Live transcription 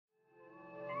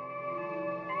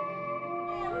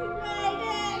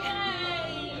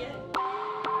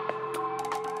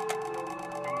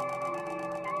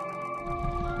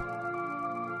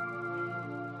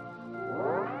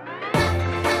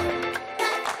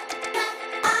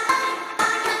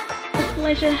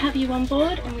pleasure to have you on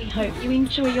board, and we hope you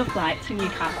enjoy your flight to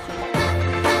Newcastle.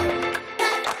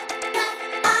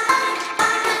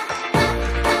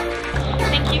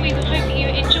 Thank you. We hope that you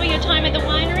enjoy your time at the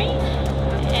winery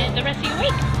and the rest of your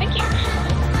week. Thank you.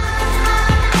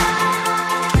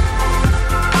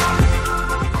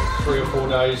 3 or 4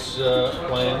 days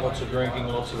planned, lots of drinking,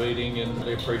 lots of eating, and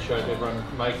we appreciate everyone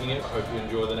making it. Hope you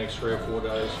enjoy the next 3 or 4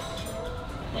 days.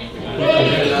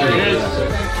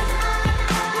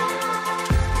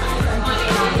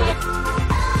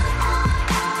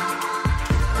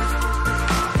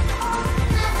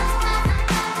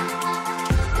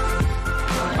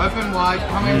 Open wide,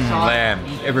 come inside. Lamb.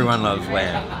 Everyone loves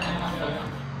lamb.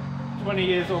 20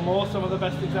 years or more, some of the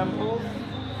best examples.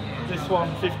 This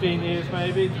one, 15 years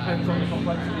maybe, depends on the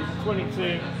complexity.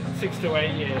 22, 6 to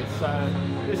 8 years. So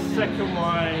this second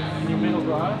wine in your middle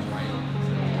glass,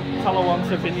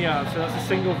 Kollosche vineyard, so that's a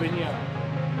single vineyard.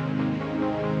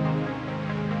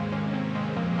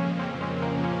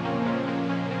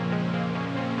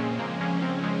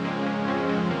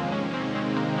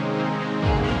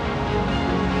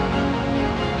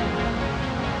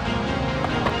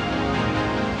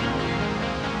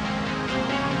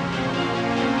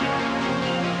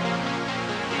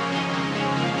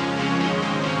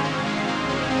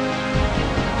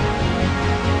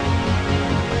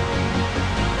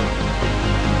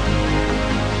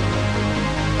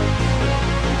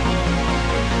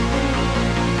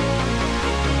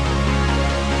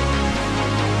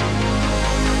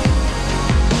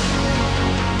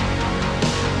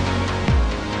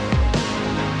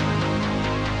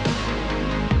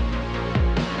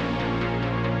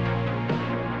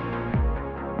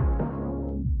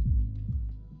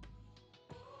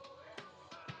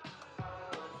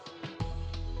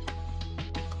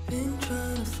 Been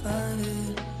trying to find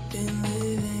it, been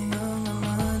living on my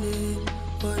mind.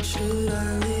 What should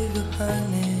I leave behind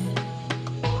me?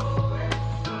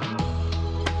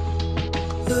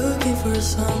 Looking for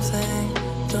something,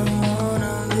 don't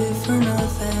wanna live for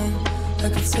nothing. I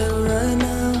could settle right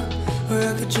now, or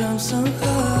I could jump so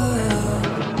high.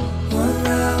 One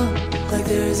route, like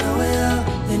there is no way out.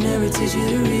 They never teach you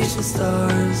to reach the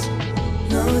stars.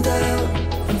 No doubt,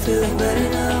 I'm feeling better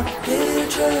now. Give it a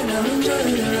try, now enjoy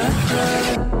the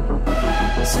ride.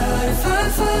 So if I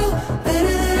fall,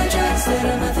 better than I tried, instead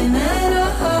of nothing at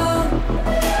all.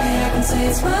 Yeah, I can say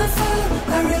it's my fault,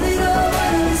 I really don't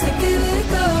want to, just give it a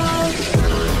go.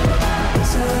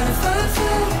 So if I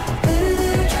fall, better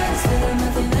than I tried, instead of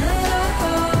nothing at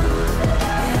all.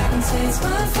 Yeah, I can say it's my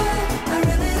fault, I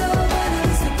really don't want to,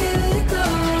 just give it a go.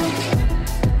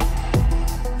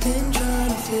 Been trying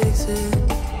to fix it,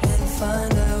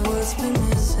 find out what's been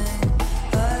missing.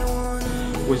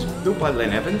 It was built by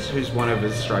Len Evans, who's one of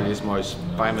Australia's most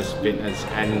famous vintners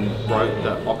and wrote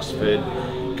the Oxford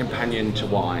Companion to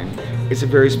Wine. It's a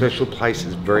very special place,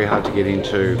 it's very hard to get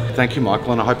into. Thank you,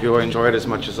 Michael, and I hope you enjoy it as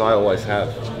much as I always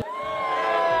have.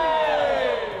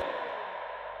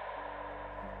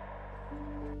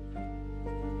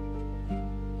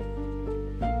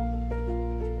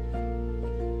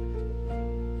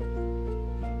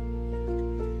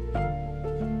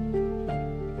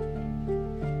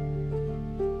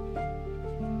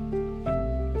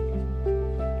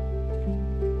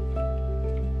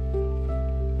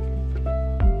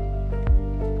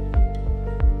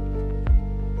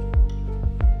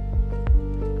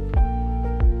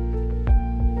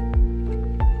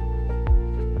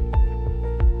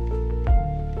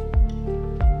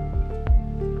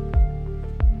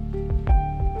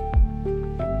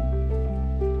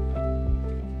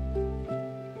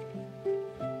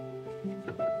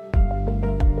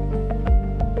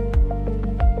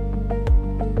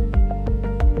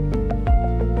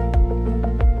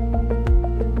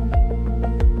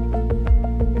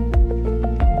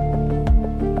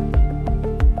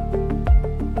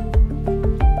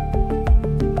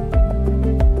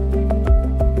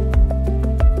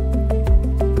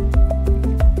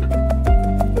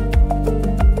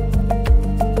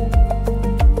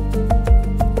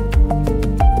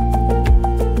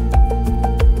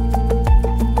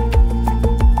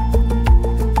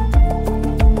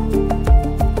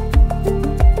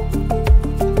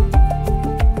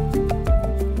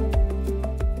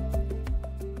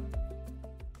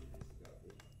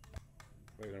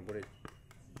 We're going to put it.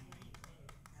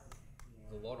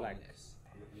 There's a lot on this.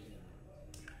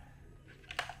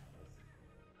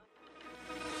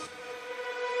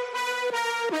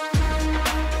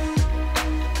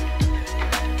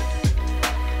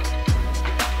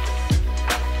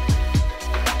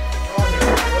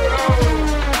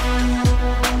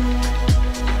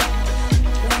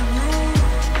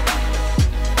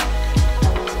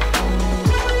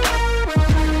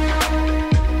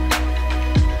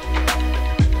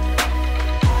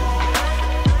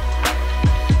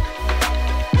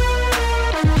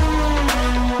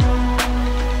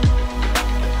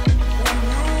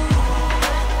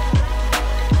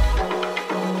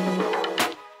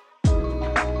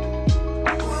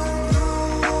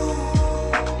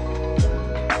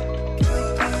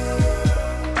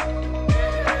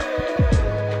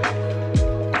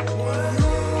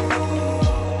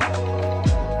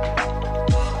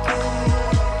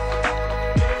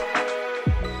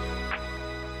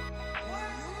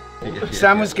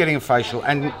 Sam was getting a facial,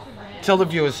 and tell the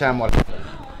viewers, Sam, what.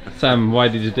 Sam, why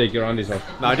did you take your undies off?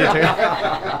 No, I didn't. I'm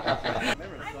not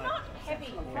heavy.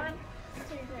 1, 2,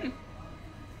 3.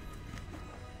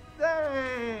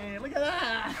 Hey, look at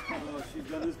that! Oh, she's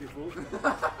done this before.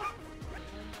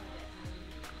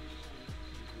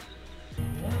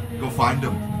 Go find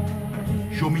them.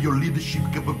 Show me your leadership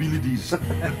capabilities.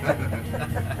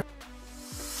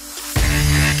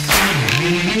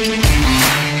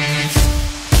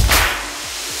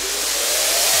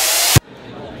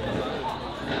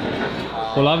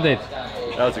 Who loved it?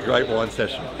 That was a great wine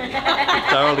session.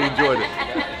 Thoroughly enjoyed it.